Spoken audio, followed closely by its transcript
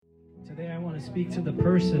to speak to the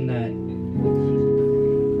person that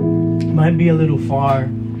might be a little far.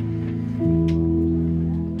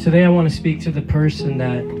 Today I want to speak to the person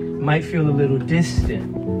that might feel a little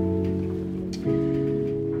distant.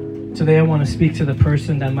 Today I want to speak to the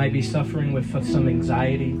person that might be suffering with some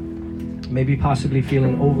anxiety, maybe possibly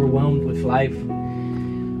feeling overwhelmed with life,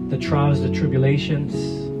 the trials, the tribulations,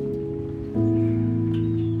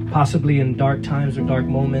 possibly in dark times or dark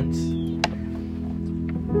moments.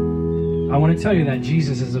 I want to tell you that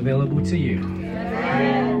Jesus is available to you.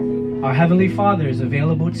 Our Heavenly Father is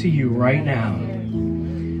available to you right now.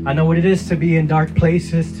 I know what it is to be in dark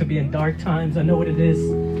places, to be in dark times. I know what it is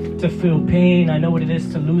to feel pain. I know what it is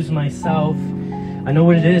to lose myself. I know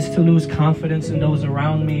what it is to lose confidence in those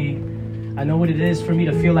around me. I know what it is for me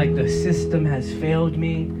to feel like the system has failed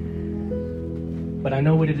me. But I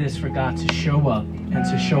know what it is for God to show up and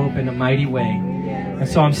to show up in a mighty way. And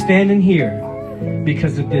so I'm standing here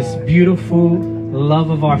because of this beautiful love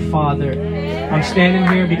of our Father. I'm standing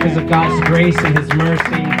here because of God's grace and His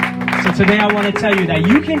mercy. So today I want to tell you that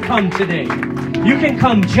you can come today. You can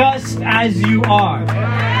come just as you are.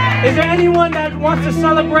 Is there anyone that wants to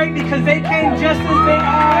celebrate because they came just as they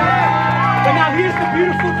are? But now here's the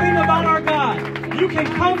beautiful thing about our God. You can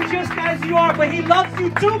come just as you are, but He loves you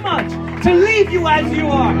too much to leave you as you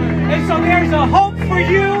are. And so there's a hope for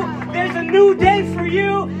you. There's a new day for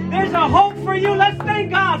you. There's a hope for you. Let's thank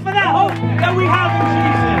God for that hope that we have in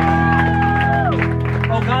Jesus.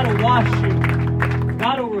 Oh, God will wash you.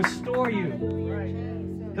 God will restore you.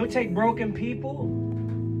 He'll take broken people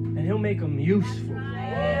and He'll make them useful.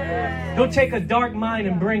 He'll take a dark mind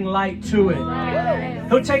and bring light to it.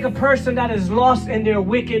 He'll take a person that is lost in their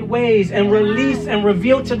wicked ways and release and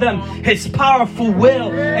reveal to them His powerful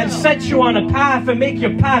will and set you on a path and make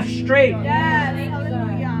your path straight.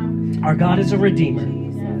 Our God is a redeemer.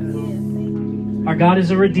 Our God is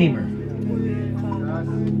a redeemer.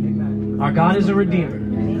 Our God is a redeemer.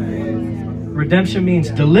 Redemption means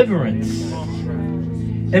deliverance.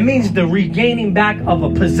 It means the regaining back of a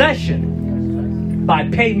possession by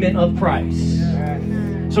payment of price.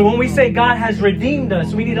 So when we say God has redeemed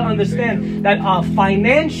us, we need to understand that a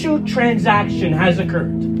financial transaction has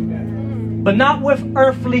occurred. But not with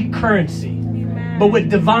earthly currency, but with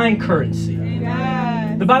divine currency.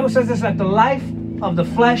 The Bible says this, that the life of the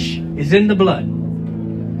flesh is in the blood.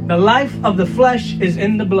 The life of the flesh is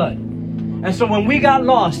in the blood. And so when we got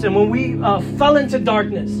lost and when we fell into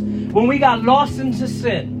darkness, when we got lost into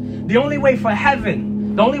sin, the only way for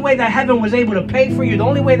heaven, the only way that heaven was able to pay for you, the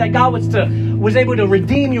only way that God was able to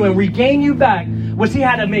redeem you and regain you back was He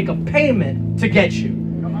had to make a payment to get you.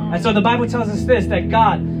 And so the Bible tells us this, that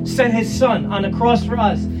God sent His Son on the cross for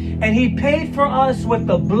us. And He paid for us with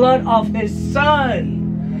the blood of His Son.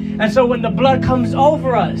 And so when the blood comes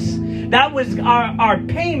over us, that was our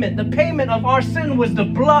payment. The payment of our sin was the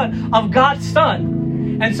blood of God's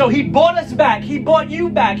Son. And so He bought us back. He bought you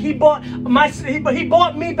back. He bought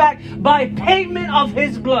me back by payment of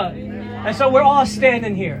His blood. And so we're all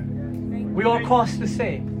standing here. We all cost the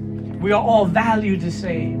same. We are all valued the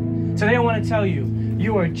same. Today I want to tell you,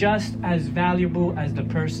 you are just as valuable as the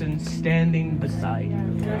person standing beside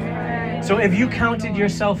you. So if you counted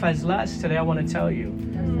yourself as less, today I want to tell you,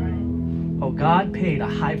 oh, God paid a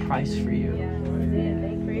high price for you.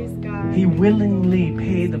 He willingly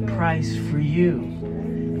paid the price for you.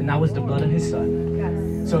 And that was the blood of His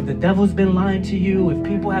Son. So if the devil's been lying to you, if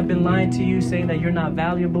people have been lying to you, saying that you're not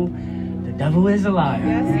valuable, the devil is a liar.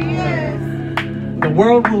 Yes, he is. The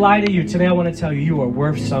world will lie to you. Today I want to tell you, you are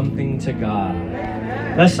worth something to God.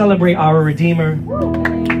 Let's celebrate our Redeemer.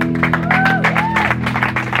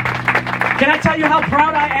 Can I tell you how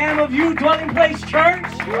proud I am of you, Dwelling Place Church?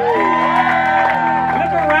 Look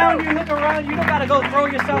around you, look around. You don't got to go throw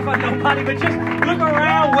yourself on nobody, but just look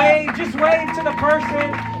around, wave. Just wave to the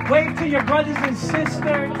person. Wave to your brothers and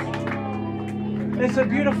sisters. It's a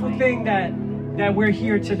beautiful thing that we're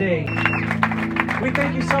here today. We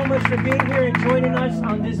thank you so much for being here and joining us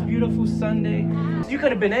on this beautiful Sunday. You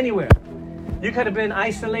could have been anywhere. You could have been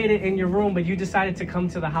isolated in your room, but you decided to come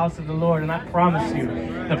to the house of the Lord. And I promise you,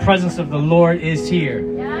 the presence of the Lord is here.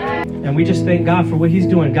 And we just thank God for what He's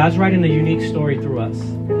doing. God's writing a unique story through us.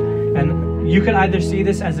 And you could either see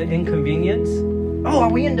this as an inconvenience. Oh,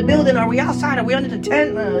 are we in the building? Are we outside? Are we under the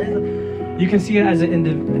tent? You can see it as an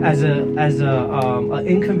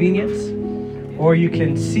inconvenience. Or you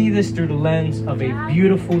can see this through the lens of a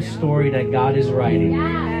beautiful story that God is writing.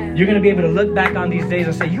 You're going to be able to look back on these days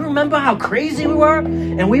and say, you remember how crazy we were?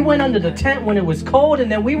 And we went under the tent when it was cold,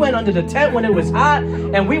 and then we went under the tent when it was hot,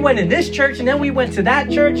 and we went in this church, and then we went to that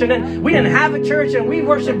church, and then we didn't have a church, and we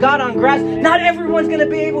worship God on grass. Not everyone's going to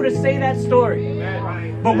be able to say that story.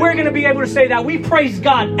 But we're going to be able to say that we praise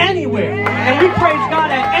God anywhere. And we praise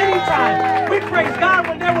God at any time. We praise God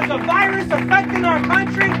when there was a virus affecting our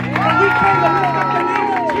country. And we came to lift up the name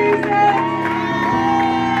of Jesus.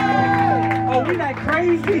 Oh, we that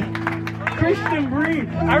crazy Christian breed.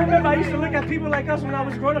 I remember I used to look at people like us when I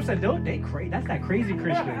was growing up and said, they crazy. That's that crazy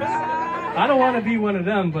Christians. I don't want to be one of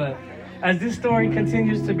them, but as this story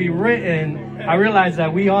continues to be written, I realize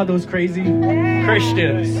that we are those crazy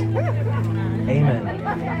Christians. Amen.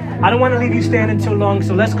 I don't want to leave you standing too long,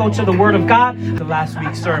 so let's go to the Word of God. The last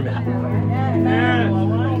week's sermon.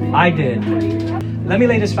 I did. Let me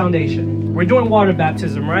lay this foundation. We're doing water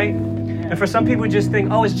baptism, right? And for some people just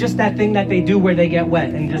think, oh, it's just that thing that they do where they get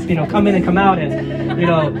wet and just, come in and come out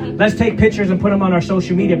and, let's take pictures and put them on our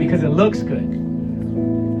social media because it looks good.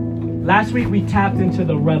 Last week we tapped into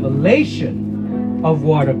the revelation of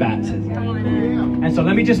water baptism. And so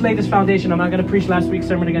let me just lay this foundation. I'm not going to preach last week's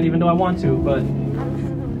sermon again, even though I want to, but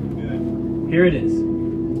here it is.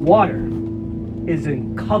 Water is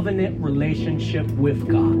in covenant relationship with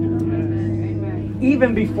God.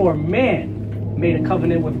 Even before man made a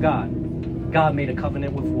covenant with God, God made a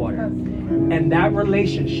covenant with water. And that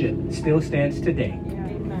relationship still stands today.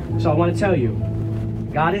 So I want to tell you,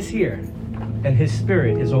 God is here and his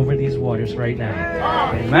spirit is over these waters right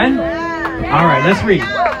now. Amen? All right, let's read.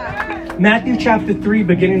 Matthew chapter 3,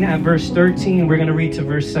 beginning at verse 13. We're going to read to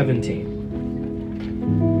verse 17.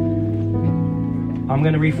 I'm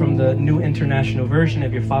going to read from the New International Version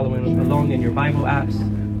if you're following along in your Bible apps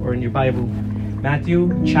or in your Bible.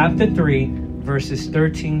 Matthew chapter 3, verses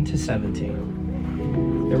 13 to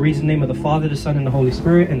 17. It reads in the name of the Father, the Son, and the Holy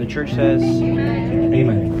Spirit, and the church says,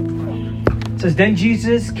 Amen. It says, Then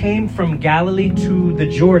Jesus came from Galilee to the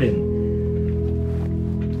Jordan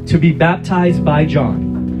to be baptized by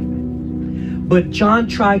John. But John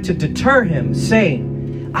tried to deter him,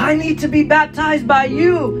 saying, I need to be baptized by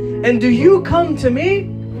you, and do you come to me?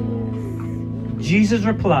 Jesus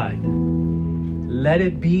replied, Let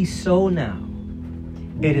it be so now.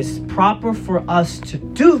 It is proper for us to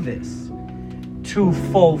do this, to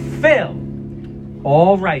fulfill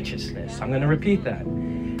all righteousness. I'm going to repeat that.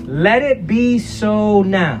 Let it be so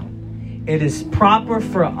now. It is proper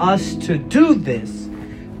for us to do this,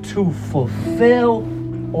 to fulfill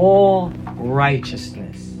all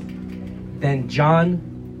righteousness. Then John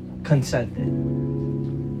consented.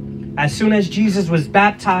 As soon as Jesus was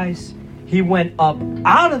baptized, he went up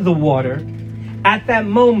out of the water. At that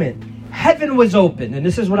moment, heaven was open. And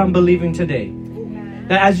this is what I'm believing today.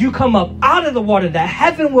 That as you come up out of the water, that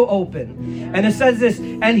heaven will open. And it says this,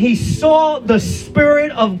 and he saw the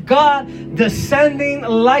Spirit of God descending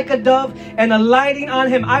like a dove and alighting on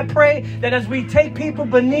him. I pray that as we take people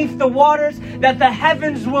beneath the waters, that the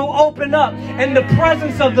heavens will open up in the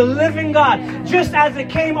presence of the living God, just as it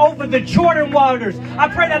came over the Jordan waters. I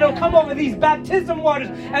pray that it'll come over these baptism waters,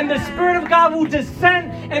 and the Spirit of God will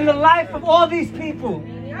descend in the life of all these people.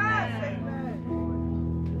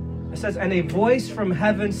 It says, and a voice from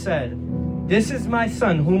heaven said, This is my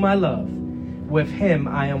Son whom I love. With him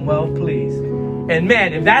I am well pleased. And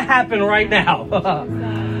man, if that happened right now,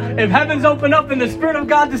 if heavens open up and the Spirit of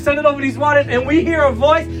God descended over these waters and we hear a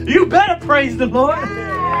voice, you better praise the Lord.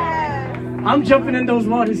 I'm jumping in those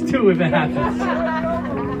waters too if it happens.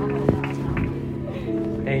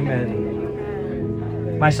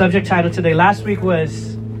 Amen. My subject title today, last week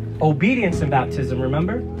was obedience in baptism,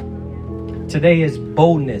 remember? Today is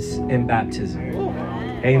boldness in baptism.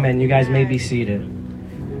 Amen. You guys may be seated.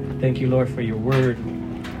 Thank you, Lord, for your word.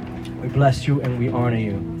 We bless you and we honor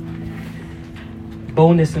you.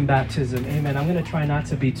 Boldness in baptism. Amen. I'm going to try not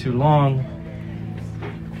to be too long.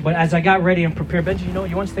 But as I got ready and prepared, Benji,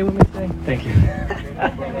 you want to stay with me today? Thank you.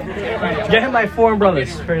 Get him my foreign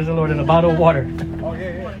brothers. Praise the Lord. And a bottle of water.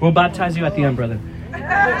 We'll baptize you at the end, brother.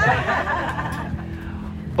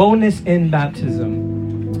 Boldness in baptism.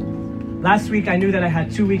 Last week, I knew that I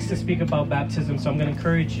had 2 weeks to speak about baptism, so I'm going to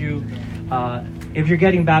encourage you, if you're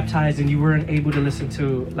getting baptized and you weren't able to listen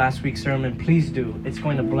to last week's sermon, please do. It's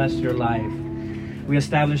going to bless your life. We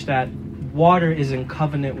established that water is in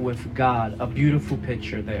covenant with God, a beautiful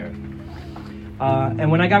picture there.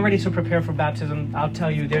 And when I got ready to prepare for baptism, I'll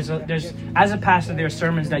tell you, there's as a pastor, there are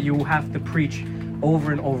sermons that you will have to preach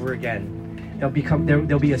over and over again.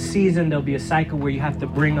 There'll be a season, there'll be a cycle where you have to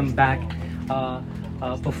bring them back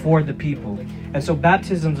before the people. And so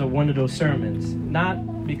baptisms are one of those sermons. Not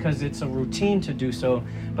because it's a routine to do so,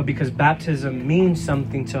 but because baptism means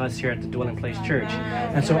something to us here at the Dwelling Place Church.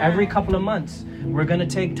 And so every couple of months, we're going to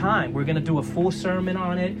take time. We're going to do a full sermon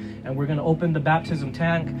on it, and we're going to open the baptism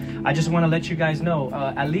tank. I just want to let you guys know,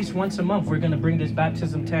 at least once a month, we're going to bring this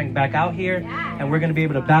baptism tank back out here, and we're going to be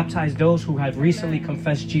able to baptize those who have recently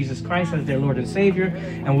confessed Jesus Christ as their Lord and Savior,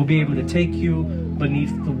 and we'll be able to take you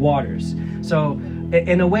beneath the waters. So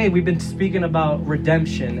in a way, we've been speaking about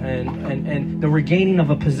redemption and the regaining of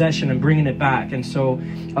a possession and bringing it back. And so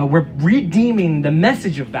we're redeeming the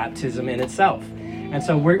message of baptism in itself. And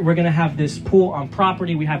so we're going to have this pool on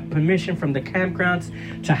property. We have permission from the campgrounds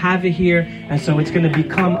to have it here. And so it's going to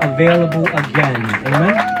become available again.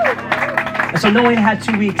 Amen? And so knowing I had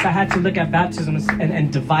 2 weeks, I had to look at baptism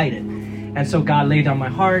and divide it. And so God laid on my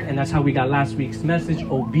heart, and that's how we got last week's message,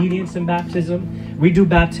 obedience in baptism. We do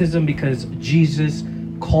baptism because Jesus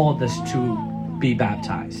called us to be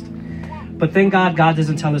baptized. But thank God, God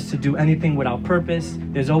doesn't tell us to do anything without purpose.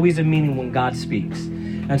 There's always a meaning when God speaks.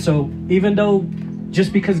 And so even though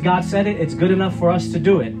just because God said it, it's good enough for us to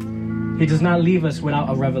do it, He does not leave us without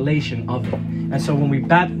a revelation of it. And so when we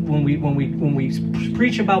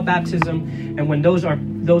preach about baptism, and when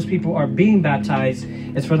those people are being baptized,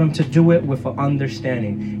 it's for them to do it with an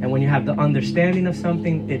understanding. And when you have the understanding of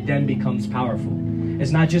something, it then becomes powerful.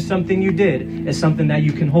 It's not just something you did, it's something that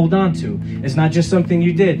you can hold on to. It's not just something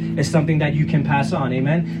you did, it's something that you can pass on.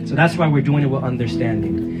 Amen? So that's why we're doing it with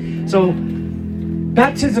understanding. So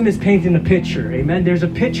baptism is painting a picture. Amen? There's a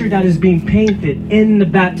picture that is being painted in the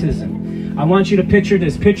baptism. I want you to picture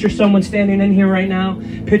this. Picture someone standing in here right now.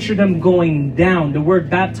 Picture them going down. The word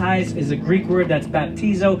baptize is a Greek word that's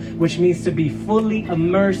baptizo, which means to be fully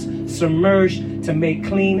immersed, submerged, to make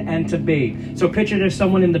clean, and to bathe. So picture there's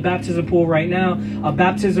someone in the baptism pool right now. A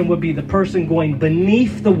baptism would be the person going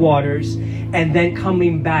beneath the waters and then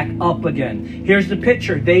coming back up again. Here's the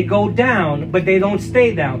picture. They go down, but they don't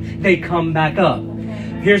stay down. They come back up.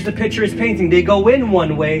 Here's the picture it's painting. They go in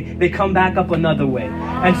one way, they come back up another way.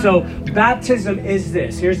 And so baptism is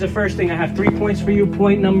this. Here's the first thing. I have 3 points for you.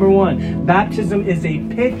 Point number 1. Baptism is a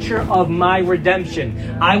picture of my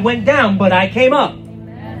redemption. I went down, but I came up.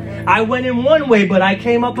 I went in one way, but I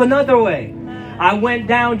came up another way. I went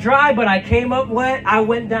down dry, but I came up wet. I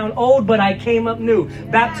went down old, but I came up new.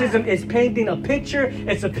 Baptism is painting a picture.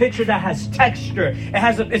 It's a picture that has texture.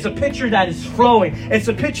 It's a picture that is flowing. It's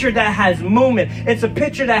a picture that has movement. It's a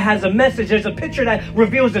picture that has a message. It's a picture that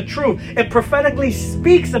reveals the truth. It prophetically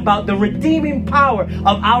speaks about the redeeming power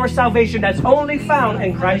of our salvation that's only found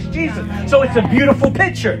in Christ Jesus. So it's a beautiful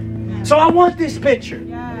picture. So I want this picture.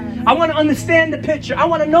 I want to understand the picture. I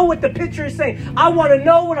want to know what the picture is saying. I want to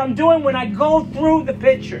know what I'm doing when I go through the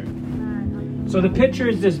picture. So the picture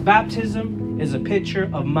is this. Baptism is a picture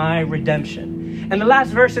of my redemption. And the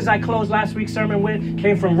last verses I closed last week's sermon with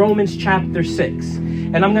came from Romans chapter 6.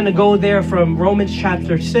 And I'm going to go there from Romans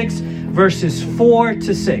chapter 6, verses 4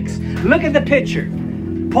 to 6. Look at the picture.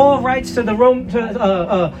 Paul writes to the Romans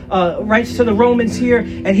here,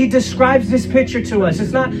 and he describes this picture to us.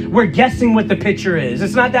 It's not we're guessing what the picture is.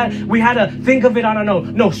 It's not that we had to think of it on our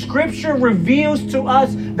own. No, Scripture reveals to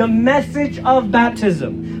us the message of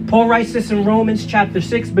baptism. Paul writes this in Romans chapter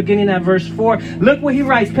 6, beginning at verse 4. Look what he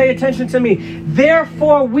writes. Pay attention to me.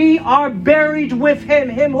 Therefore, we are buried with him.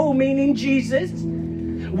 Him who? Meaning Jesus.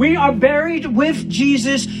 We are buried with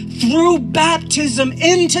Jesus through baptism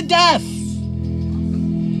into death.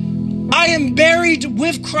 I am buried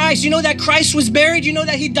with Christ. You know that Christ was buried? You know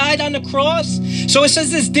that he died on the cross? So it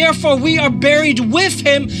says this, therefore we are buried with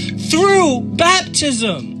him through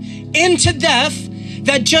baptism into death,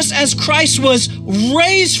 that just as Christ was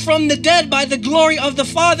raised from the dead by the glory of the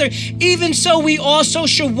Father, even so we also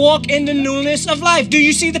shall walk in the newness of life. Do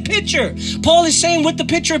you see the picture? Paul is saying what the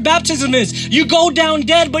picture of baptism is. You go down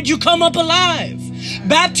dead, but you come up alive.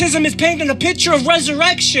 Baptism is painting a picture of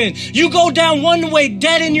resurrection. You go down one way,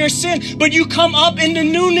 dead in your sin, but you come up in the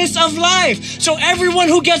newness of life. So everyone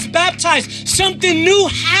who gets baptized, something new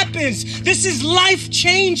happens. This is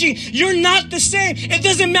life-changing. You're not the same. It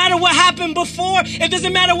doesn't matter what happened before. It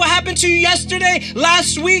doesn't matter what happened to you yesterday,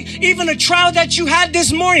 last week, even a trial that you had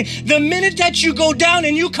this morning. The minute that you go down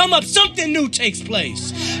and you come up, something new takes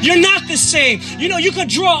place. You're not the same. You know, you could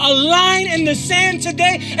draw a line in the sand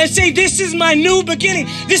today and say, this is my new beginning.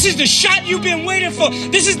 This is the shot you've been waiting for.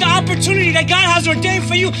 This is the opportunity that God has ordained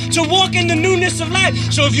for you to walk in the newness of life.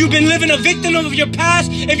 So if you've been living a victim of your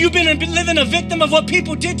past, if you've been living a victim of what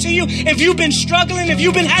people did to you, if you've been struggling, if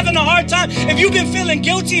you've been having a hard time, if you've been feeling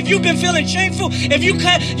guilty, if you've been feeling shameful, if you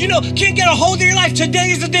can't get a hold of your life, today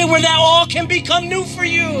is the day where that all can become new for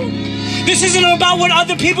you. This isn't about what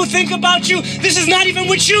other people think about you. This is not even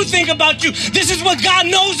what you think about you. This is what God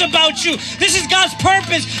knows about you. This is God's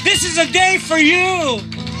purpose. This is a day for you.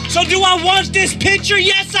 So do I want this picture?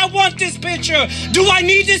 Yes, I want this picture. Do I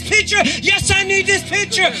need this picture? Yes, I need this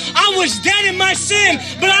picture. I was dead in my sin,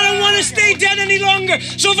 but I don't want to stay dead any longer.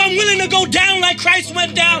 So if I'm willing to go down like Christ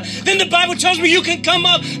went down, then the Bible tells me you can come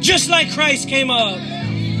up just like Christ came up.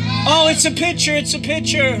 Oh, it's a picture. It's a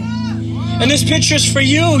picture. And this picture's for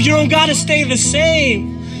you. You don't got to stay the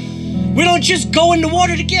same. We don't just go in the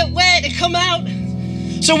water to get wet and come out.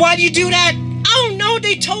 So why do you do that? I don't know.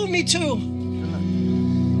 They told me to.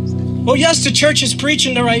 Well, yes, the church is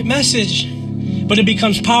preaching the right message, but it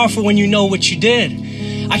becomes powerful when you know what you did.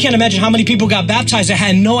 I can't imagine how many people got baptized that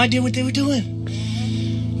had no idea what they were doing.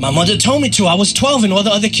 My mother told me to. I was 12 and all the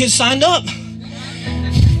other kids signed up.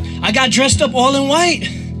 I got dressed up all in white.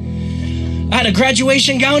 I had a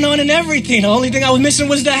graduation gown on and everything. The only thing I was missing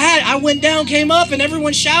was the hat. I went down, came up, and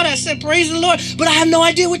everyone shouted. I said, praise the Lord. But I have no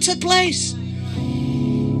idea what took place.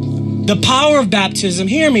 The power of baptism,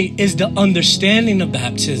 hear me, is the understanding of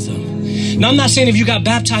baptism. Now, I'm not saying if you got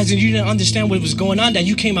baptized and you didn't understand what was going on, that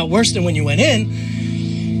you came out worse than when you went in.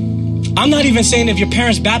 I'm not even saying if your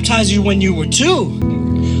parents baptized you when you were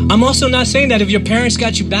 2. I'm also not saying that if your parents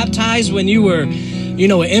got you baptized when you were, an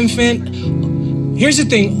infant. Here's the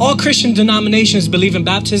thing. All Christian denominations believe in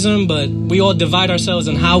baptism, but we all divide ourselves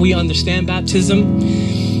in how we understand baptism.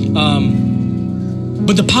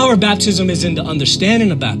 But the power of baptism is in the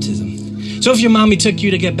understanding of baptism. So if your mommy took you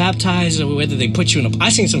to get baptized, or whether they put you in I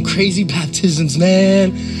seen some crazy baptisms,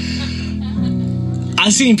 man. I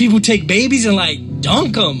seen people take babies and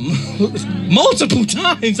dunk them multiple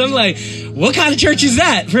times. I'm like, what kind of church is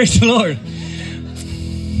that? Praise the Lord.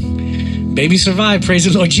 Baby survived. Praise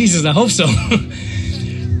the Lord Jesus. I hope so.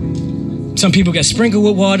 Some people get sprinkled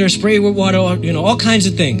with water, sprayed with water, all kinds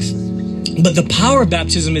of things. But the power of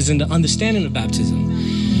baptism is in the understanding of baptism.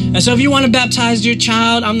 And so if you want to baptize your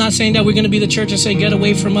child, I'm not saying that we're going to be the church and say, get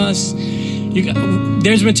away from us.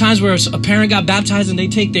 There's been times where a parent got baptized and they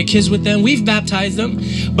take their kids with them. We've baptized them.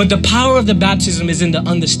 But the power of the baptism is in the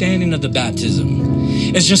understanding of the baptism.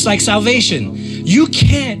 It's just like salvation. You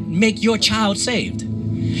can't make your child saved.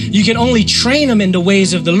 You can only train them in the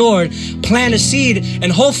ways of the Lord, plant a seed,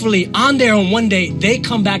 and hopefully on their own one day, they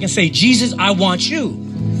come back and say, Jesus, I want you.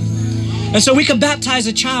 And so we could baptize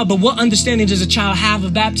a child, but what understanding does a child have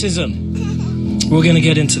of baptism? We're going to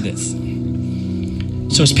get into this.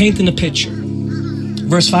 So it's painting a picture.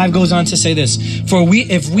 Verse 5 goes on to say this.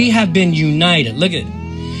 If we have been united, look at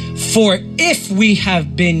it. For if we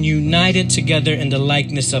have been united together in the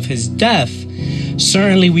likeness of his death,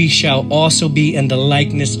 certainly we shall also be in the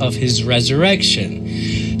likeness of his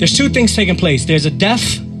resurrection. There's 2 things taking place. There's a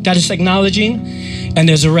death that is acknowledging, and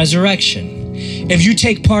there's a resurrection. If you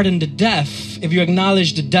take part in the death, if you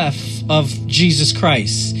acknowledge the death of Jesus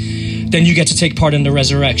Christ, then you get to take part in the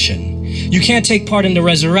resurrection. You can't take part in the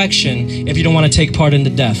resurrection if you don't want to take part in the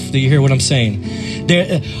death. Do you hear what I'm saying?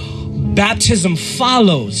 Baptism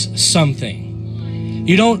follows something.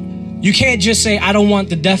 You can't just say, I don't want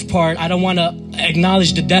the death part. I don't want to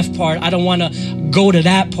acknowledge the death part. I don't want to go to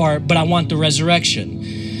that part, but I want the resurrection.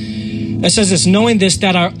 It says this, knowing this,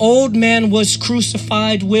 that our old man was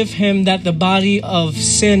crucified with him, that the body of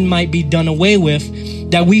sin might be done away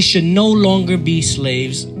with, that we should no longer be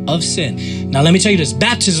slaves of sin. Now, let me tell you this.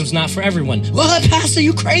 Baptism's not for everyone. Well, Pastor,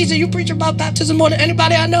 you crazy. You preach about baptism more than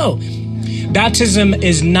anybody I know. Baptism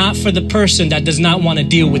is not for the person that does not want to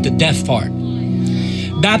deal with the death part.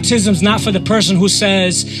 Baptism's not for the person who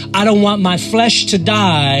says, I don't want my flesh to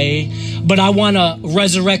die, but I want to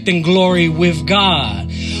resurrect in glory with God.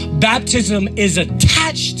 Baptism is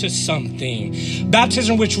attached to something.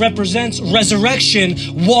 Baptism, which represents resurrection,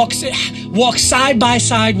 walks side by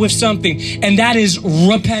side with something, and that is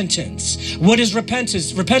repentance. What is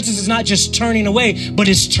repentance? Repentance is not just turning away, but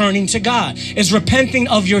it's turning to God. It's repenting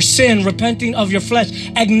of your sin, repenting of your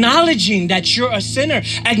flesh, acknowledging that you're a sinner,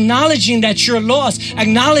 acknowledging that you're lost,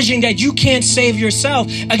 acknowledging that you can't save yourself,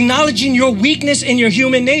 acknowledging your weakness in your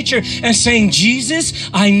human nature, and saying,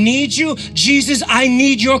 Jesus, I need you. Jesus, I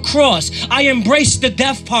need your cross. I embrace the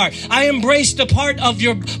death part. I embrace the part of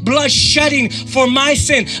your blood shedding for my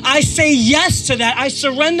sin. I say yes to that. I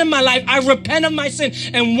surrender my life. I repent of my sin.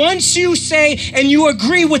 And once you say and you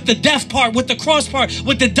agree with the death part, with the cross part,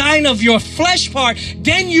 with the dying of your flesh part,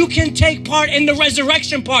 then you can take part in the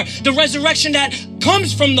resurrection part. The resurrection that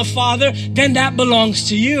comes from the Father, then that belongs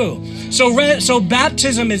to you. So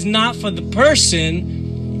baptism is not for the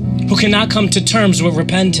person who cannot come to terms with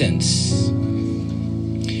repentance.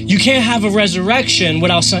 You can't have a resurrection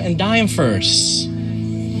without something dying first.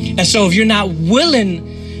 And so if you're not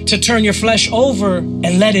willing to turn your flesh over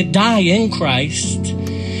and let it die in Christ,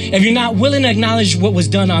 if you're not willing to acknowledge what was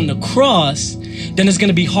done on the cross, then it's going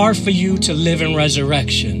to be hard for you to live in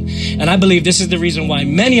resurrection. And I believe this is the reason why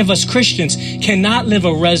many of us Christians cannot live a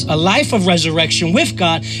life of resurrection with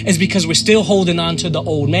God, is because we're still holding on to the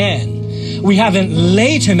old man. We haven't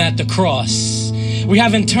laid him at the cross. We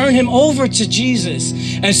haven't turned him over to Jesus.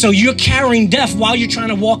 And so you're carrying death while you're trying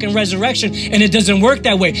to walk in resurrection, and it doesn't work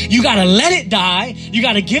that way. You got to let it die. You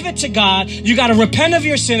got to give it to God. You got to repent of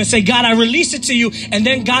your sin and say, God, I release it to you. And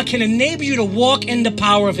then God can enable you to walk in the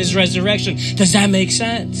power of his resurrection. Does that make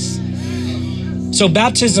sense? So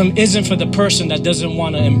baptism isn't for the person that doesn't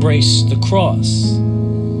want to embrace the cross.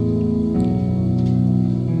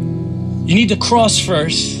 You need the cross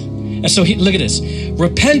first. And so look at this.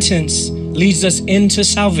 Repentance leads us into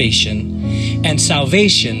salvation, and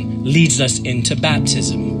salvation leads us into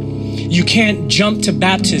baptism. You can't jump to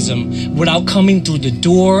baptism without coming through the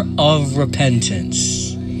door of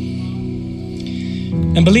repentance.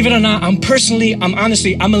 And believe it or not, I'm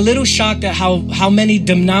a little shocked at how many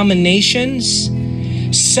denominations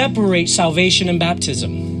separate salvation and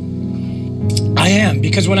baptism. I am,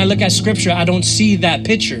 because when I look at scripture, I don't see that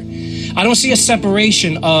picture. I don't see a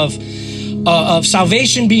separation of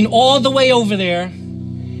salvation being all the way over there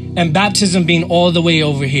and baptism being all the way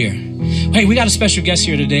over here. Hey, we got a special guest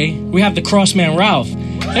here today. We have the Crossman Ralph.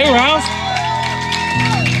 Hey, Ralph.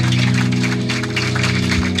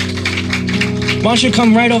 Why don't you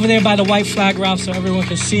come right over there by the white flag, Ralph, so everyone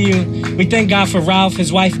can see you. We thank God for Ralph,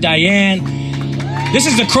 his wife, Diane. This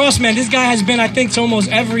is the Crossman. This guy has been, I think, to almost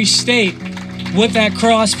every state with that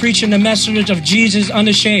cross, preaching the message of Jesus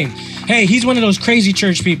unashamed. Hey, he's one of those crazy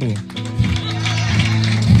church people.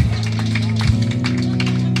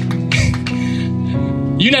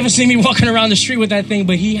 You never see me walking around the street with that thing,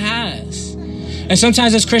 but he has. And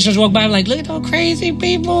sometimes as Christians walk by, I'm like, look at those crazy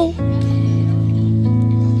people.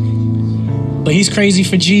 But he's crazy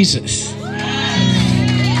for Jesus.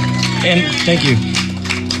 And thank you.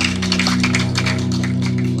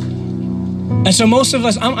 And so most of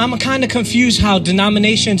us, I'm kind of confused how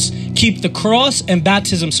denominations keep the cross and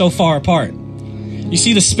baptism so far apart. You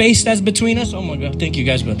see the space that's between us? Oh my God, thank you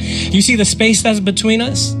guys. You see the space that's between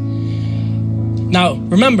us? Now,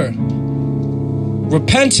 remember,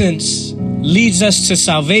 repentance leads us to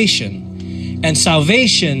salvation, and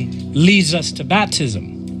salvation leads us to baptism.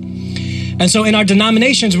 And so in our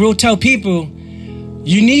denominations, we'll tell people,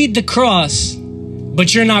 you need the cross,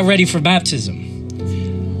 but you're not ready for baptism.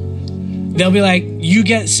 They'll be like, you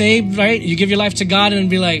get saved, right? You give your life to God, and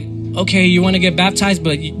be like, okay, you want to get baptized,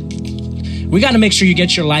 but we got to make sure you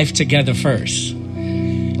get your life together first.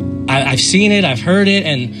 I've seen it, I've heard it,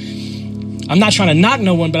 and I'm not trying to knock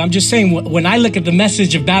no one, but I'm just saying, when I look at the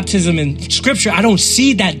message of baptism in scripture, I don't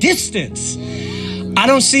see that distance. I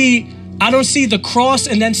don't see the cross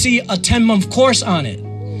and then see a 10-month course on it.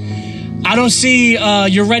 I don't see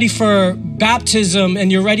you're ready for baptism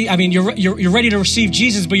and you're ready. I mean, you're ready to receive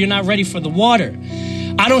Jesus, but you're not ready for the water.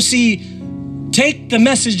 I don't see take the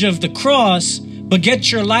message of the cross, but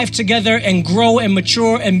get your life together and grow and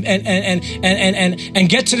mature and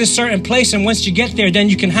get to this certain place. And once you get there, then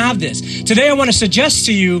you can have this. Today, I want to suggest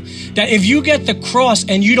to you that if you get the cross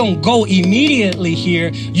and you don't go immediately here,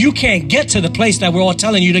 you can't get to the place that we're all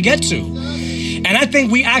telling you to get to. And I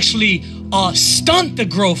think we actually stunt the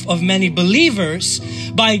growth of many believers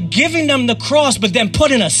by giving them the cross, but then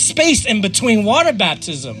putting a space in between water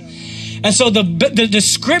baptism. And so the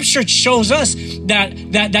scripture shows us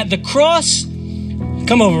that the cross.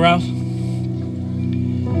 Come over, Ralph.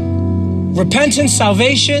 Repentance,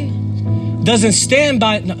 salvation doesn't stand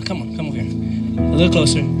by. No, come over here. A little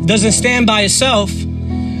closer. Doesn't stand by itself,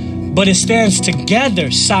 but it stands together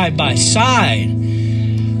side by side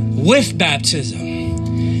with baptism.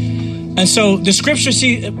 And so the scripture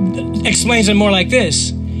explains it more like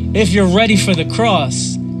this. If you're ready for the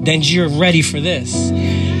cross, then you're ready for this.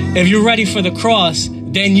 If you're ready for the cross,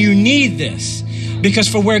 then you need this. Because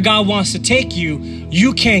for where God wants to take you,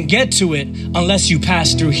 you can't get to it unless you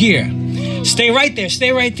pass through here. Stay right there.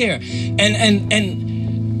 Stay right there. And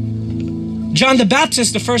John the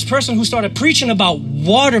Baptist, the first person who started preaching about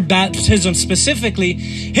water baptism specifically,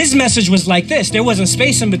 his message was like this. There wasn't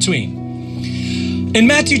space in between. In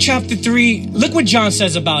Matthew chapter 3, look what John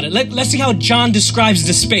says about it. Let's see how John describes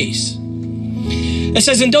the space. It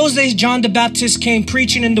says, in those days, John the Baptist came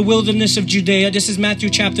preaching in the wilderness of Judea. This is Matthew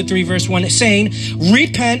chapter 3, verse 1, saying,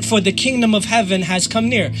 repent, for the kingdom of heaven has come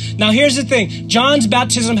near. Now, here's the thing. John's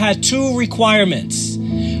baptism had two requirements.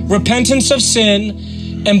 Repentance of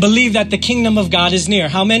sin and believe that the kingdom of God is near.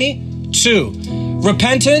 How many? Two.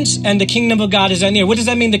 Repentance and the kingdom of God is at near. What does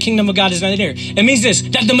that mean, the kingdom of God is at near? It means this,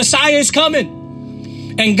 that the Messiah is coming.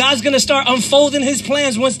 And God's going to start unfolding his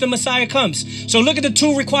plans once the Messiah comes. So look at the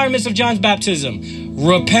two requirements of John's baptism.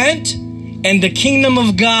 Repent, and the kingdom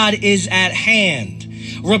of God is at hand.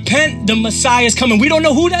 Repent, the Messiah is coming. We don't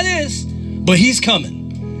know who that is, but he's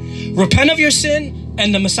coming. Repent of your sin,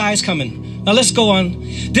 and the Messiah is coming. Now let's go on.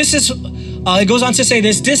 It goes on to say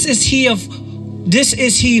this. This is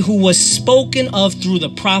he who was spoken of through the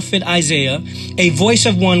prophet Isaiah, a voice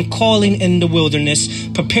of one calling in the wilderness,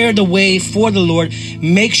 prepare the way for the Lord,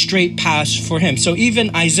 make straight paths for him. So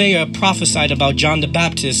even Isaiah prophesied about John the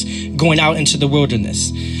Baptist going out into the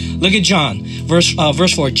wilderness. Look at John, verse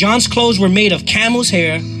 4. John's clothes were made of camel's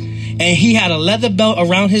hair, and he had a leather belt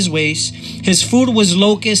around his waist. His food was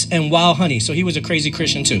locusts and wild honey. So he was a crazy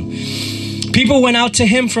Christian too. People went out to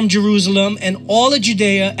him from Jerusalem and all of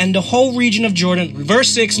Judea and the whole region of Jordan. Verse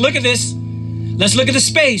 6, look at this. Let's look at the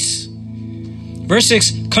space. Verse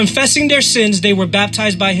 6, confessing their sins, they were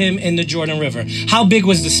baptized by him in the Jordan River. How big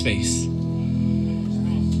was the space?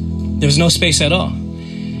 There was no space at all.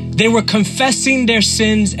 They were confessing their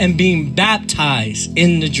sins and being baptized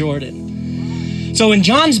in the Jordan. So in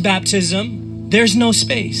John's baptism, there's no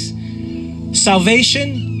space.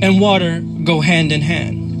 Salvation and water go hand in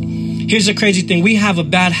hand. Here's the crazy thing. We have a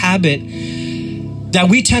bad habit that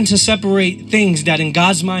we tend to separate things that in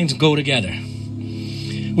God's minds go together.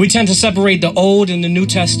 We tend to separate the Old and the New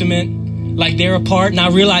Testament like they're apart,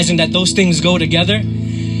 not realizing that those things go together.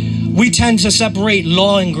 We tend to separate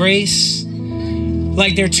law and grace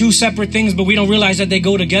like they're two separate things, but we don't realize that they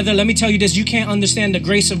go together. Let me tell you this. You can't understand the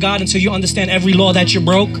grace of God until you understand every law that you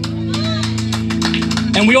broke.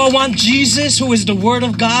 And we all want Jesus, who is the Word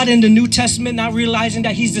of God in the New Testament, not realizing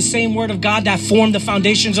that he's the same Word of God that formed the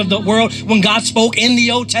foundations of the world when God spoke in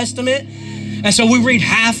the Old Testament. And so we read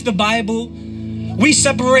half the Bible. We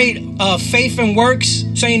separate faith and works,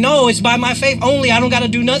 saying, no, it's by my faith only. I don't got to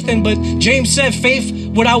do nothing. But James said, faith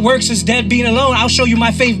without works is dead being alone. I'll show you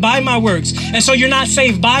my faith by my works. And so you're not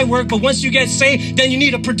saved by work, but once you get saved, then you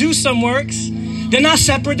need to produce some works. They're not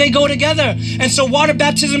separate, they go together. And so water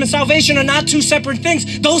baptism and salvation are not two separate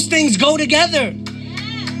things. Those things go together.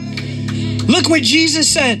 Look what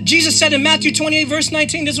Jesus said. Jesus said in Matthew 28, verse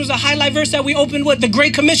 19, this was a highlight verse that we opened with. The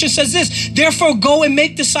Great Commission says this, therefore go and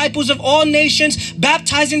make disciples of all nations,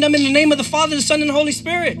 baptizing them in the name of the Father, the Son, and the Holy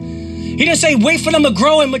Spirit. He didn't say wait for them to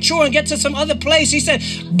grow and mature and get to some other place. He said,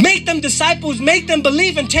 make them disciples, make them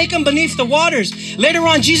believe, and take them beneath the waters. Later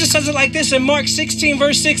on, Jesus says it like this in Mark 16,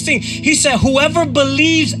 verse 16. He said, whoever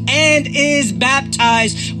believes and is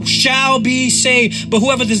baptized shall be saved, but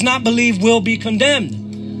whoever does not believe will be condemned.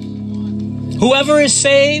 Whoever is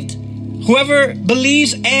saved, whoever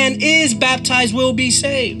believes and is baptized will be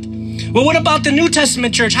saved. Well, what about the New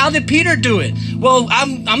Testament church? How did Peter do it? Well,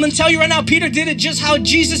 I'm going to tell you right now, Peter did it just how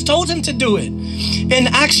Jesus told him to do it. In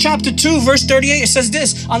Acts chapter 2, verse 38, it says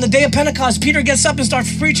this. On the day of Pentecost, Peter gets up and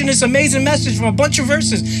starts preaching this amazing message from a bunch of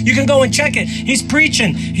verses. You can go and check it. He's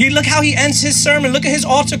preaching. Look how he ends his sermon. Look at his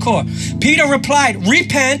altar call. Peter replied,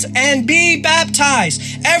 repent and be baptized,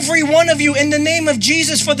 every one of you, in the name of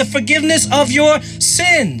Jesus for the forgiveness of your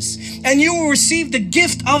sins. And you will receive the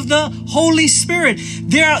gift of the Holy Spirit.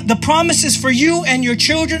 The promises for you and your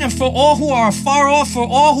children and for all who are far off, for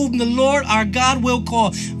all whom the Lord our God will call.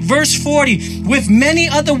 Verse 40, with many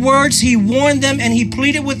other words, he warned them and he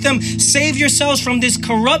pleaded with them, save yourselves from this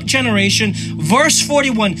corrupt generation. Verse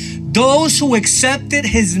 41, those who accepted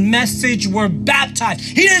his message were baptized.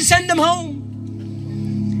 He didn't send them home.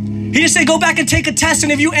 He didn't say, go back and take a test.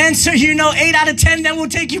 And if you answer, 8 out of 10, then we'll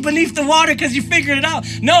take you beneath the water because you figured it out.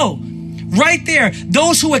 No. Right there,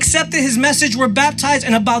 those who accepted his message were baptized,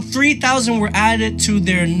 and about 3,000 were added to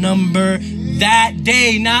their number that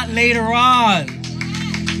day, not later on.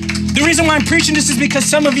 The reason why I'm preaching this is because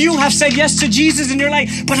some of you have said yes to Jesus and you're like,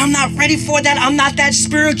 but I'm not ready for that. I'm not that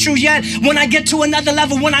spiritual yet. When I get to another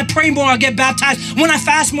level, when I pray more, I'll get baptized. When I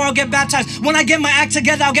fast more, I'll get baptized. When I get my act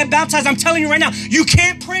together, I'll get baptized. I'm telling you right now, you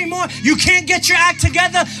can't pray more. You can't get your act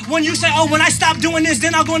together when you say, oh, when I stop doing this,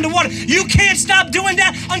 then I'll go in the water. You can't stop doing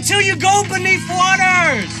that until you go beneath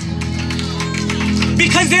waters.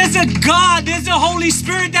 Because there's a God, there's a Holy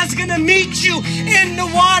Spirit that's going to meet you in the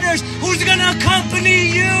waters, who's going to accompany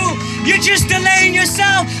you. You're just delaying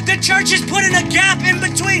yourself. The church is putting a gap in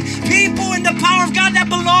between people and the power of God that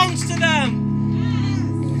belongs to them.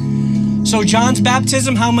 So John's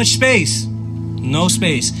baptism, how much space? No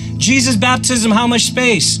space. Jesus' baptism, how much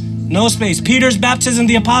space? No space. Peter's baptism,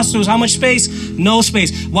 the apostles, how much space? No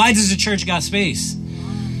space. Why does the church got space?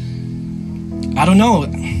 I don't know.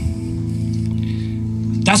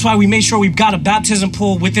 That's why we made sure we've got a baptism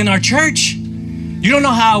pool within our church. You don't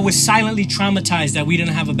know how I was silently traumatized that we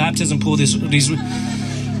didn't have a baptism pool.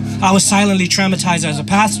 I was silently traumatized as a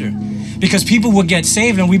pastor because people would get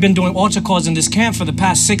saved, and we've been doing altar calls in this camp for the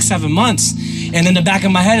past 6-7 months. And in the back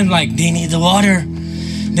of my head, I'm like, they need the water.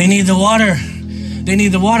 They need the water. They need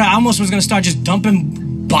the water. I almost was going to start just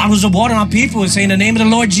dumping bottles of water on people and saying the name of the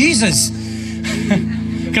Lord Jesus.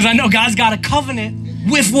 Because I know God's got a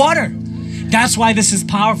covenant with water. That's why this is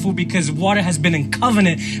powerful, because water has been in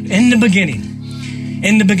covenant in the beginning.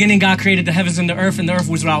 In the beginning, God created the heavens and the earth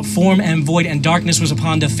was without form and void, and darkness was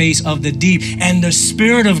upon the face of the deep. And the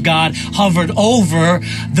Spirit of God hovered over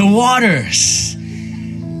the waters.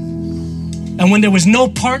 And when there was no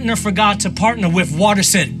partner for God to partner with, water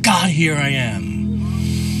said, God, here I am.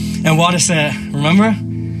 And water said, remember?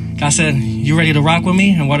 God said, you ready to rock with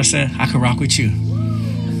me? And water said, I could rock with you.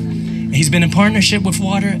 And he's been in partnership with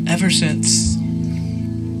water ever since.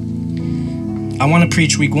 I want to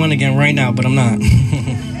preach week 1 again right now, but I'm not.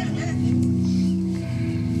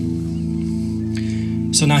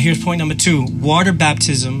 So now here's point number 2. Water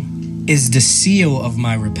baptism is the seal of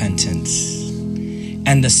my repentance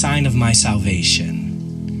and the sign of my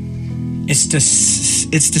salvation. It's the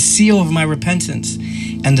seal of my repentance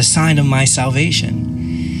and the sign of my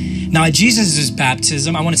salvation. Now at Jesus'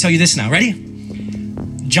 baptism, I want to tell you this now. Ready?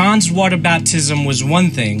 John's water baptism was one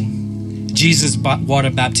thing. Jesus' water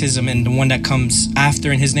baptism and the one that comes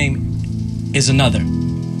after in his name is another.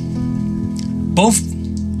 Both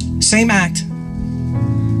same act,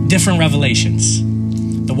 different revelations.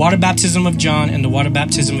 The water baptism of John and the water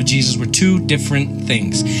baptism of Jesus were 2 different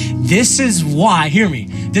things. This is why, hear me,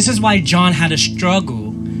 this is why John had a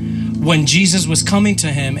struggle when Jesus was coming to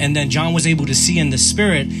him, and then John was able to see in the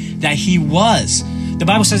Spirit that he was. The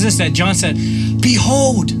Bible says this, that John said,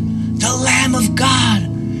 behold, the Lamb of God,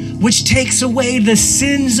 which takes away the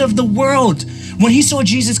sins of the world. When he saw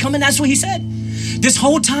Jesus coming, that's what he said. This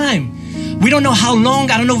whole time, we don't know how long,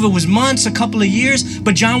 I don't know if it was months, a couple of years,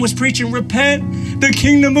 but John was preaching, repent, the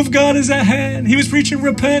kingdom of God is at hand. He was preaching,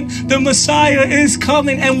 repent, the Messiah is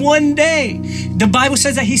coming. And one day, the Bible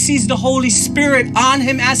says that he sees the Holy Spirit on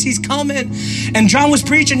him as he's coming. And John was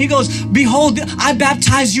preaching, he goes, behold, I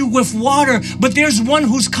baptize you with water, but there's one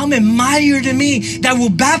who's coming mightier than me that will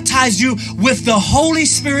baptize you with the Holy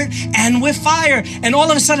Spirit and with fire. And all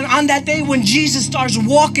of a sudden on that day when Jesus starts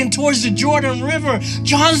walking towards the Jordan River,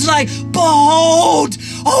 John's like, behold,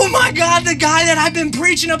 oh my God, the guy that I've been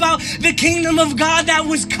preaching about, the kingdom of God that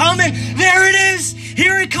was coming. There it is.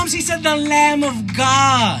 Here it comes. He said, the Lamb of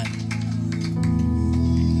God.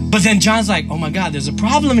 But then John's like, oh my God, there's a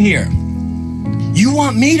problem here. You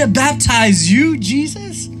want me to baptize you,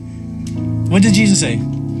 Jesus? What did Jesus say?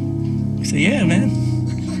 He said, yeah, man.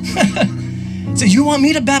 He said, you want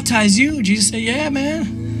me to baptize you? Jesus said, yeah,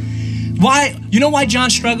 man. Why? You know why John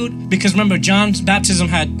struggled? Because remember, John's baptism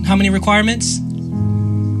had how many requirements?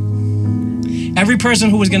 Every person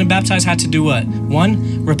who was going to baptize had to do what?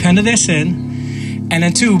 1, repent of their sin. And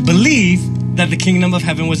then 2, believe that the kingdom of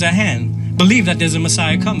heaven was at hand. Believe that there's a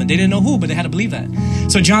Messiah coming. They didn't know who, but they had to believe that.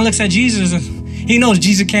 So John looks at Jesus and he knows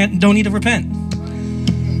Jesus don't need to repent.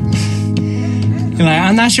 He's like,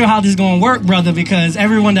 I'm not sure how this is going to work, brother, because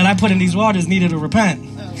everyone that I put in these waters needed to repent.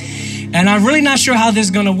 And I'm really not sure how this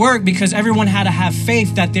is going to work because everyone had to have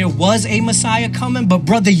faith that there was a Messiah coming. But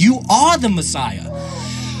brother, you are the Messiah.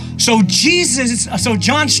 So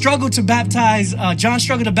John struggled to baptize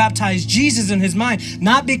Jesus in his mind,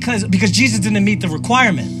 not because Jesus didn't meet the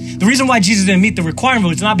requirement. The reason why Jesus didn't meet the requirement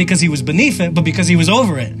was not because he was beneath it, but because he was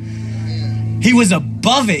over it. He was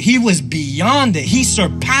above it. He was beyond it. He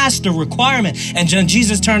surpassed the requirement. And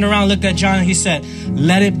Jesus turned around, looked at John, and he said,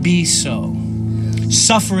 let it be so.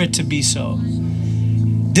 Suffer it to be so.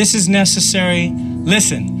 This is necessary,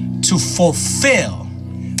 listen, to fulfill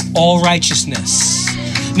all righteousness.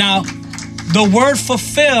 Now, the word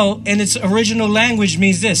fulfill in its original language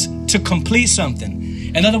means this, to complete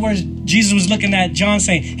something. In other words, Jesus was looking at John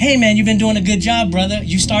saying, hey man, you've been doing a good job, brother.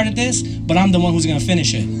 You started this, but I'm the one who's going to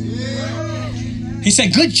finish it. He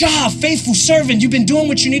said, good job, faithful servant. You've been doing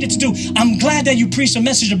what you needed to do. I'm glad that you preached a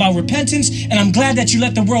message about repentance, and I'm glad that you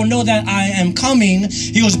let the world know that I am coming.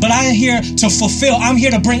 He goes, but I am here to fulfill. I'm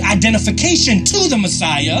here to bring identification to the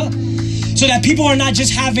Messiah so that people are not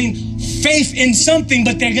just having faith in something,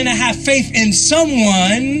 but they're going to have faith in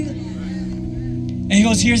someone. And he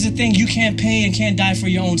goes, here's the thing. You can't pay and can't die for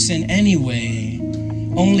your own sin anyway.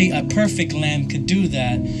 Only a perfect lamb could do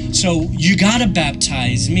that. So you got to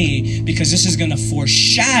baptize me because this is going to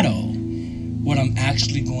foreshadow what I'm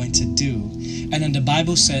actually going to do. And then the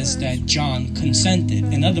Bible says that John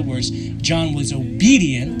consented. In other words, John was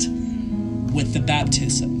obedient with the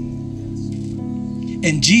baptism.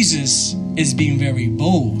 And Jesus is being very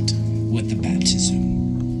bold with the baptism.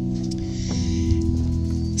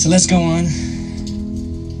 So let's go on.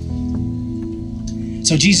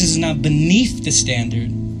 So Jesus is not beneath the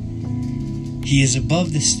standard. He is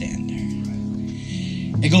above the standard.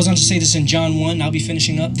 It goes on to say this in John 1. I'll be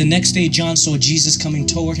finishing up. The next day, John saw Jesus coming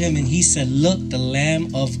toward him, and he said, "Look, the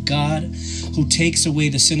Lamb of God who takes away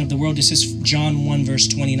the sin of the world." This is John 1, verse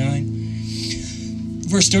 29.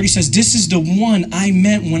 Verse 30 says, "This is the one I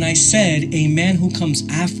meant when I said, a man who comes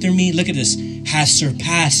after me," look at this, "has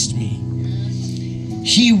surpassed me.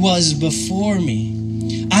 He was before me.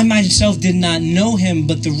 I myself did not know him,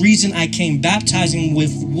 but the reason I came baptizing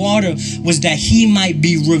with water was that he might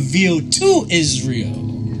be revealed to Israel."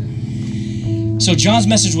 So John's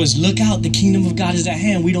message was, look out, the kingdom of God is at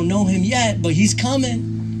hand. We don't know him yet, but he's coming.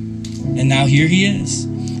 And now here he is.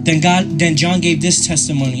 Then John gave this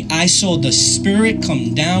testimony: "I saw the Spirit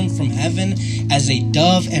come down from heaven as a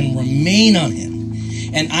dove and remain on him.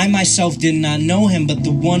 And I myself did not know him, but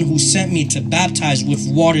the one who sent me to baptize with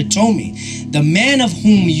water told me, the man of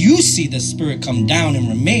whom you see the Spirit come down and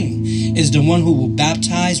remain is the one who will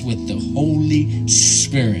baptize with the Holy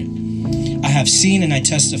Spirit. I have seen and I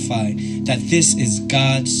testify that this is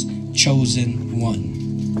God's chosen one."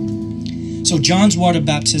 So John's water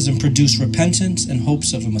baptism produced repentance and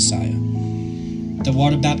hopes of a Messiah. The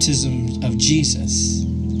water baptism of Jesus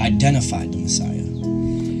identified the Messiah.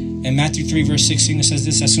 In Matthew 3, verse 16, it says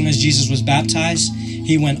this: "As soon as Jesus was baptized,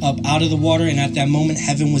 he went up out of the water, and at that moment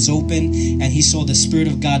heaven was open, and he saw the Spirit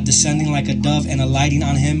of God descending like a dove and alighting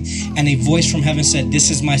on him. And a voice from heaven said, 'This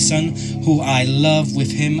is my Son, who I love.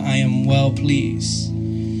 With him I am well pleased.'"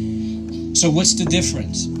 So what's the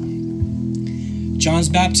difference? John's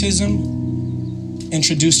baptism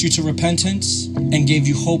introduced you to repentance and gave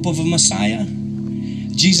you hope of a Messiah.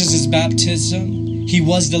 Jesus' baptism, he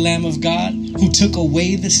was the Lamb of God who took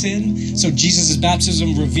away the sin. So Jesus'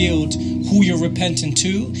 baptism revealed who you're repentant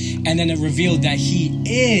to, and then it revealed that he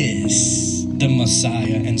is the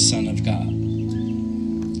Messiah and Son of God.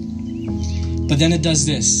 But then it does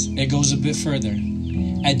this. It goes a bit further.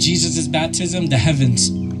 At Jesus' baptism, the heavens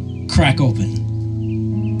crack open.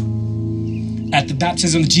 At the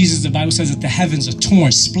baptism of Jesus, the Bible says that the heavens are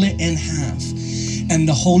torn, split in half, and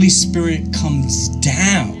the Holy Spirit comes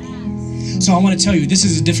down. So I want to tell you, this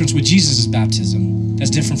is the difference with Jesus' baptism. That's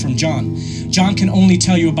different from John. John can only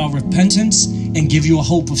tell you about repentance and give you a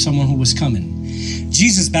hope of someone who was coming.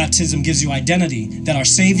 Jesus' baptism gives you identity, that our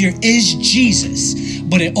Savior is Jesus,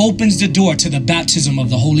 but it opens the door to the baptism of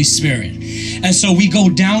the Holy Spirit. And so we go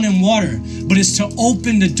down in water, but it's to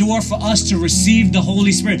open the door for us to receive the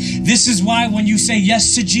Holy Spirit. This is why when you say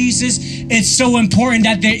yes to Jesus, it's so important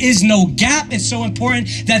that there is no gap. It's so important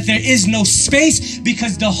that there is no space,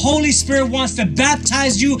 because the Holy Spirit wants to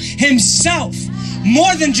baptize you himself.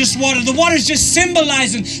 More than just water. The water is just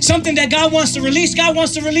symbolizing something that God wants to release. God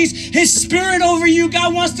wants to release his Spirit over you.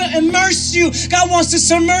 God wants to immerse you. God wants to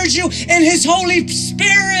submerge you in his Holy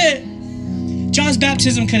Spirit. John's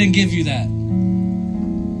baptism couldn't give you that.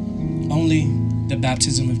 Only the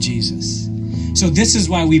baptism of Jesus. So this is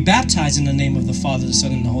why we baptize in the name of the Father, the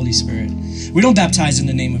Son, and the Holy Spirit. We don't baptize in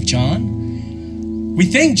the name of John. We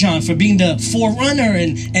thank John for being the forerunner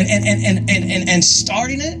and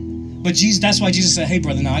starting it. But Jesus, that's why Jesus said, "Hey,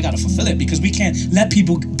 brother, now I got to fulfill it, because we can't let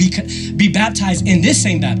people be baptized in this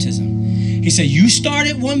same baptism." He said, "You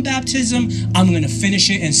started one baptism, I'm going to finish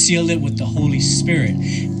it and seal it with the Holy Spirit."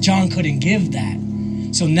 John couldn't give that.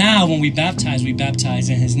 So now when we baptize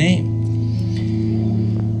in his name.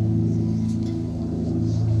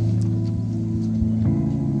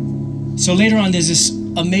 So later on, there's this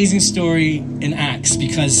amazing story in Acts,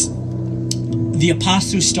 because the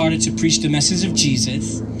apostles started to preach the message of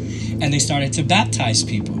Jesus, and they started to baptize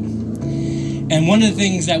people. And one of the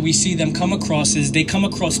things that we see them come across is they come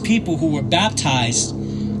across people who were baptized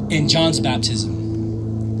in John's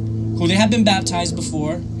baptism, who they had been baptized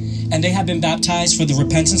before, and they had been baptized for the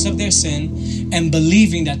repentance of their sin and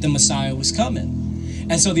believing that the Messiah was coming.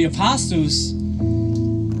 And so the apostles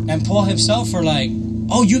and Paul himself are like,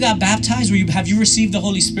 "Oh, you got baptized? Have you received the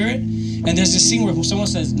Holy Spirit?" And there's this scene where someone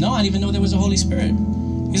says, "No, I didn't even know there was a Holy Spirit."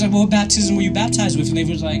 He's like, "Well, what baptism were you baptized with?" And they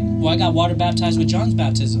was like, "Well, I got water baptized with John's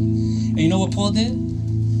baptism." And you know what Paul did?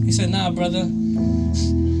 He said, "Nah, brother,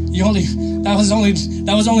 that was only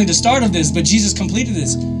the start of this, but Jesus completed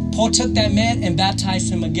this." Paul took that man and baptized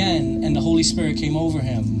him again, and the Holy Spirit came over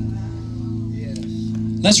him.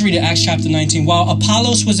 Let's read it, Acts chapter 19. While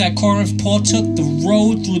Apollos was at Corinth, Paul took the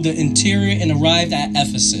road through the interior and arrived at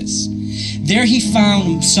Ephesus. There he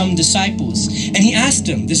found some disciples, and he asked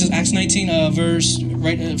them, this is Acts 19, verse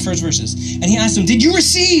first verses. And he asked them, did you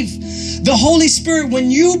receive the Holy Spirit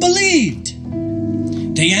when you believed?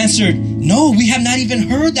 They answered, no, we have not even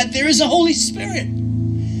heard that there is a Holy Spirit.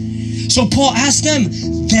 So Paul asked them,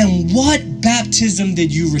 then what baptism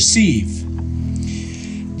did you receive?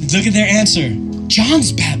 Look at their answer.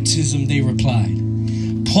 John's baptism, they replied.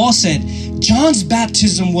 Paul said, John's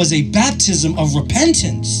baptism was a baptism of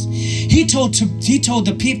repentance. He told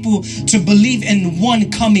the people to believe in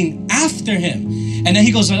one coming after him. And then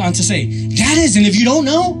he goes on to say, that is, and if you don't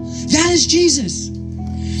know, that is Jesus.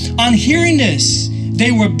 On hearing this,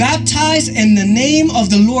 they were baptized in the name of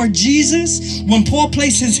the Lord Jesus. When Paul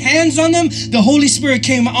placed his hands on them, the Holy Spirit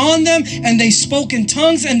came on them, and they spoke in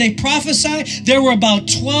tongues and they prophesied. There were about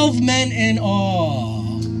 12 men in all.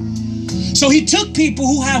 So he took people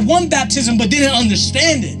who had one baptism but didn't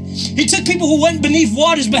understand it. He took people who went beneath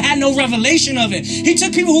waters but had no revelation of it. He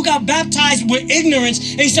took people who got baptized with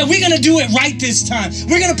ignorance, and he said, we're going to do it right this time.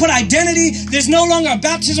 We're going to put identity. There's no longer a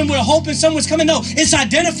baptism with a hope and someone's coming. No, it's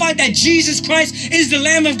identified that Jesus Christ is the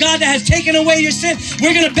Lamb of God that has taken away your sin.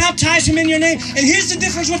 We're going to baptize him in your name. And here's the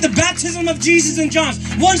difference with the baptism of Jesus and John's.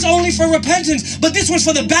 One's only for repentance, but this one's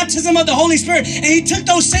for the baptism of the Holy Spirit. And he took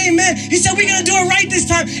those same men. He said, we're going to do it right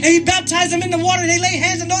this time. And he baptized them in the water. They laid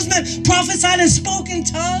hands on those men, prophesied and spoke in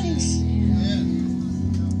tongues.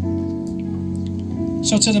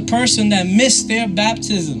 So to the person that missed their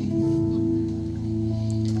baptism,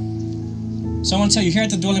 so I want to tell you, here at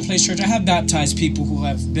the Dwelling Place Church, I have baptized people who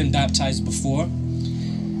have been baptized before,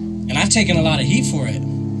 and I've taken a lot of heat for it.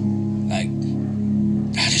 Like,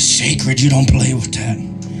 that is sacred, you don't play with that.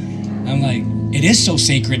 I'm like, it is so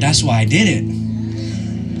sacred, that's why I did it.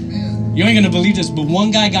 You ain't gonna believe this, but one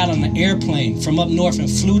guy got on an airplane from up north and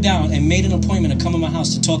flew down and made an appointment to come to my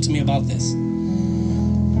house to talk to me about this.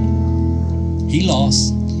 He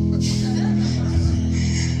lost.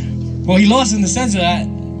 Well, he lost in the sense that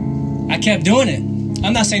I kept doing it.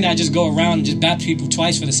 I'm not saying that I just go around and just baptize people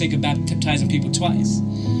twice for the sake of baptizing people twice.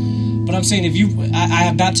 But I'm saying I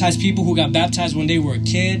have baptized people who got baptized when they were a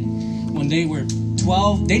kid, when they were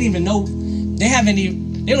 12. They didn't even know, they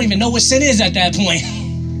don't even know what sin is at that point.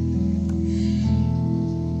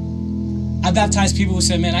 I baptized people who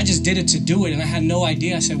said, man, I just did it to do it, and I had no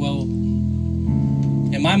idea. I said, well,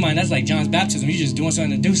 in my mind, that's like John's baptism. You're just doing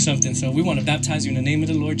something to do something. So we want to baptize you in the name of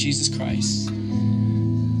the Lord Jesus Christ.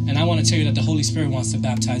 And I want to tell you that the Holy Spirit wants to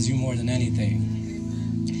baptize you more than anything.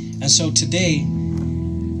 And so today,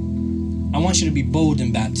 I want you to be bold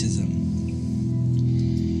in baptism.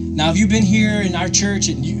 Now, if you've been here in our church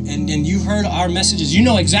and you've heard our messages, you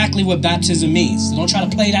know exactly what baptism means. So don't try to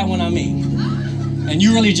play that one on me. And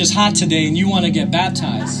you're really just hot today and you want to get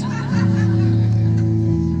baptized.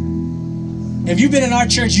 If you've been in our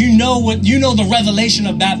church, you know the revelation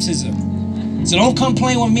of baptism. So don't come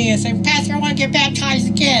playing with me and say, Pastor, I want to get baptized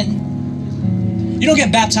again. You don't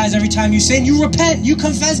get baptized every time you sin. You repent. You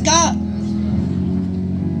confess God.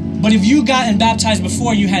 But if you gotten baptized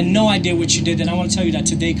before, you had no idea what you did, then I want to tell you that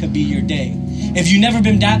today could be your day. If you've never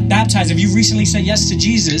been baptized, if you recently said yes to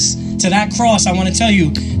Jesus, to that cross, I want to tell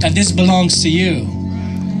you that this belongs to you.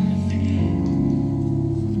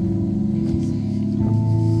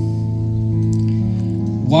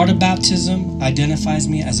 Water baptism identifies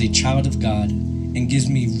me as a child of God and gives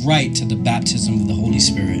me right to the baptism of the Holy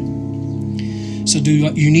Spirit. So do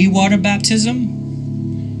you need water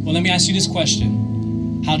baptism? Well, let me ask you this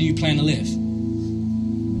question. How do you plan to live?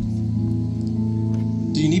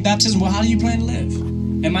 Do you need baptism? Well, how do you plan to live?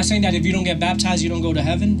 Am I saying that if you don't get baptized, you don't go to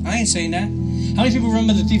heaven? I ain't saying that. How many people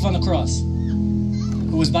remember the thief on the cross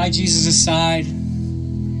who was by Jesus' side?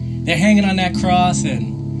 They're hanging on that cross,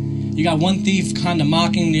 and you got one thief kind of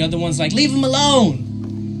mocking, the other one's like, leave him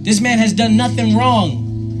alone. This man has done nothing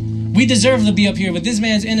wrong. We deserve to be up here, but this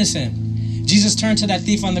man's innocent. Jesus turned to that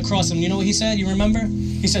thief on the cross, and you know what he said? You remember?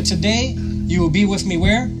 He said, today you will be with me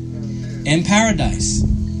where? In paradise.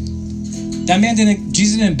 That man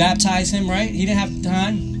Jesus didn't baptize him, right? He didn't have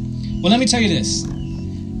time. Well, let me tell you this.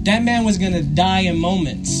 That man was going to die in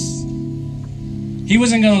moments. He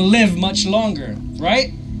wasn't going to live much longer,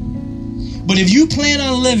 right? But if you plan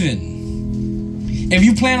on living, if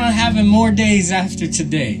you plan on having more days after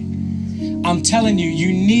today, I'm telling you,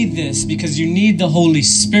 you need this because you need the Holy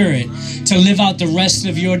Spirit to live out the rest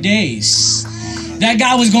of your days. That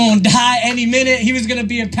guy was going to die any minute. He was going to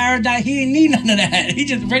be in paradise. He didn't need none of that. He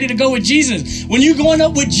just ready to go with Jesus. When you're going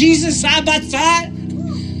up with Jesus side by side,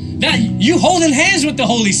 that you holding hands with the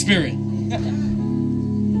Holy Spirit.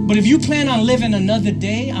 But if you plan on living another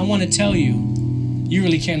day, I want to tell you, you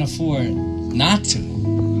really can't afford not to.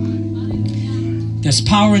 There's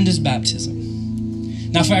power in this baptism.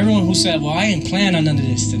 Now, for everyone who said, well, I ain't planning on none of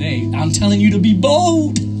this today, I'm telling you to be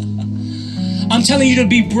bold. I'm telling you to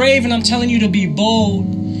be brave, and I'm telling you to be bold.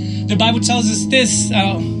 The Bible tells us this,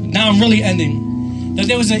 now I'm really ending, that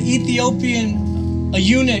there was an Ethiopian, a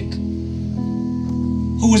eunuch,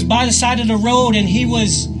 who was by the side of the road, and he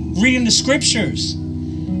was reading the scriptures.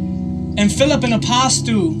 And Philip, an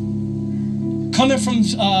apostle, coming from,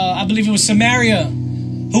 I believe it was Samaria,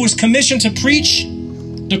 who was commissioned to preach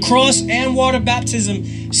the cross and water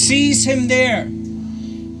baptism, sees him there.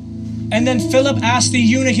 And then Philip asked the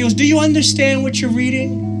eunuch, he goes, do you understand what you're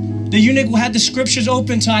reading? The eunuch had the scriptures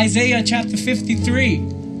open to Isaiah chapter 53.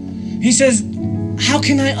 He says, how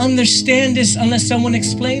can I understand this unless someone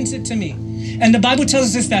explains it to me? And the Bible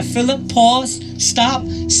tells us that Philip paused, stopped,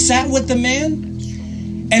 sat with the man,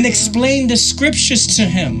 and explained the scriptures to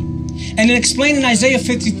him. And in explaining Isaiah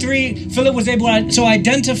 53, Philip was able to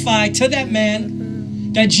identify to that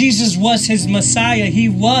man that Jesus was his Messiah. He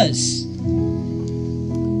was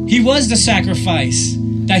the sacrifice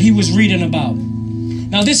that he was reading about.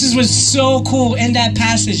 Now this was so cool in that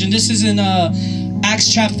passage, and this is in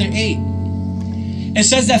Acts chapter 8. It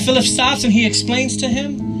says that Philip stops and he explains to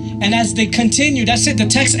him. And as they continue, that's it, the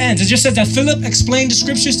text ends. It just says that Philip explained the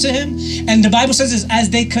scriptures to him. And the Bible says this,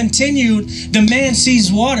 as they continued, the man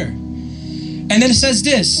sees water. And then it says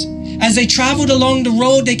this, as they traveled along the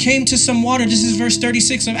road, they came to some water. This is verse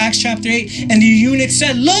 36 of Acts chapter 8. And the eunuch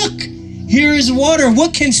said, look, here is water.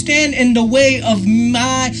 What can stand in the way of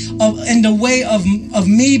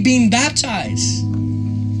me being baptized?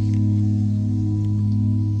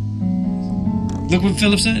 Look what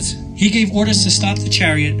Philip says. He gave orders to stop the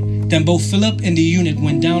chariot. Then both Philip and the eunuch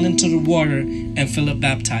went down into the water, and Philip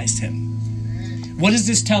baptized him. What does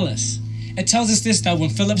this tell us? It tells us this, that when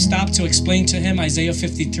Philip stopped to explain to him Isaiah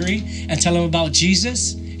 53 and tell him about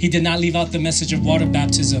Jesus, he did not leave out the message of water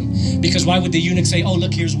baptism. Because why would the eunuch say, oh,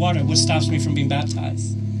 look, here's water. What stops me from being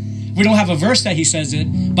baptized? We don't have a verse that he says it,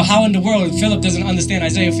 but how in the world, if Philip doesn't understand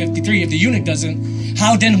Isaiah 53, if the eunuch doesn't,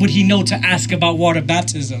 how then would he know to ask about water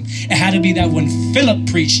baptism? It had to be that when Philip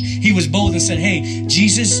preached, he was bold and said, hey,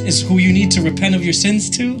 Jesus is who you need to repent of your sins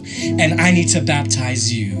to, and I need to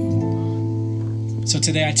baptize you. So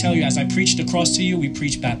today I tell you, as I preach the cross to you, we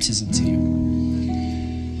preach baptism to you.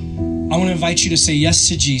 I want to invite you to say yes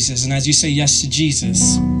to Jesus, and as you say yes to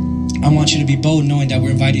Jesus, I want you to be bold knowing that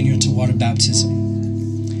we're inviting you into water baptism.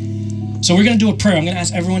 So we're going to do a prayer. I'm going to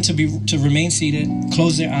ask everyone to remain seated,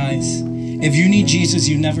 close their eyes. If you need Jesus,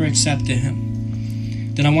 you never accepted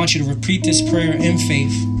him, then I want you to repeat this prayer in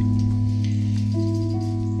faith.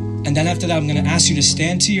 And then after that, I'm going to ask you to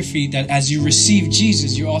stand to your feet, that as you receive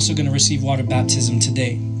Jesus, you're also going to receive water baptism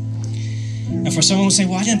today. And for someone who say,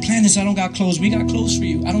 well, I didn't plan this. I don't got clothes. We got clothes for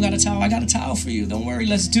you. I don't got a towel. I got a towel for you. Don't worry.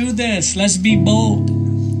 Let's do this. Let's be bold.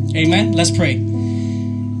 Amen. Let's pray.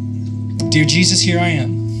 Dear Jesus, here I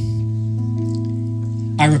am.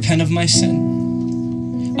 I repent of my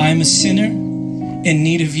sin. I am a sinner in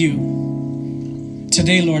need of you.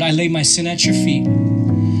 Today, Lord, I lay my sin at your feet.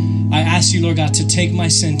 I ask you, Lord God, to take my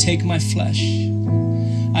sin, take my flesh.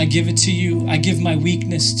 I give it to you. I give my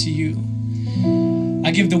weakness to you.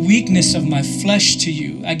 I give the weakness of my flesh to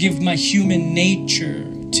you. I give my human nature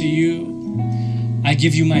to you. I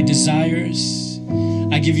give you my desires.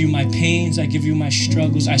 I give you my pains. I give you my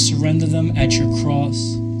struggles. I surrender them at your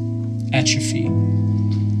cross, at your feet.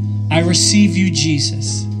 I receive you,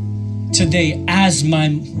 Jesus, today as my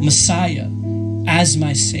Messiah, as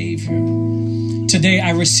my Savior. Today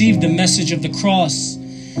I receive the message of the cross,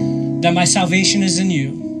 that my salvation is in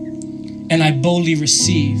you, and I boldly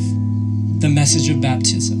receive the message of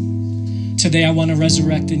baptism. Today I want to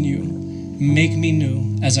resurrect in you. Make me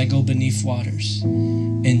new as I go beneath waters.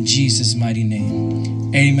 In Jesus' mighty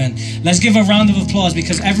name, amen. Let's give a round of applause,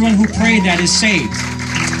 because everyone who prayed that is saved.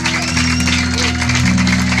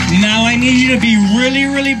 Now I need you to be really,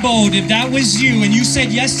 really bold. If that was you and you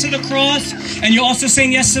said yes to the cross, and you're also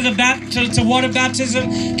saying yes to the water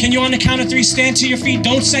baptism, can you on the count of 3 stand to your feet?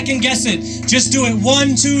 Don't second guess it. Just do it.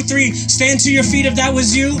 1, 2, 3. Stand to your feet if that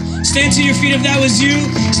was you. Stand to your feet if that was you.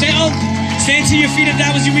 Stand to your feet if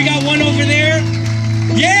that was you. We got one over there.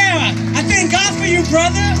 Yeah, I thank God for you,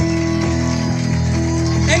 brother.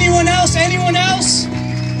 Anyone else? Anyone else?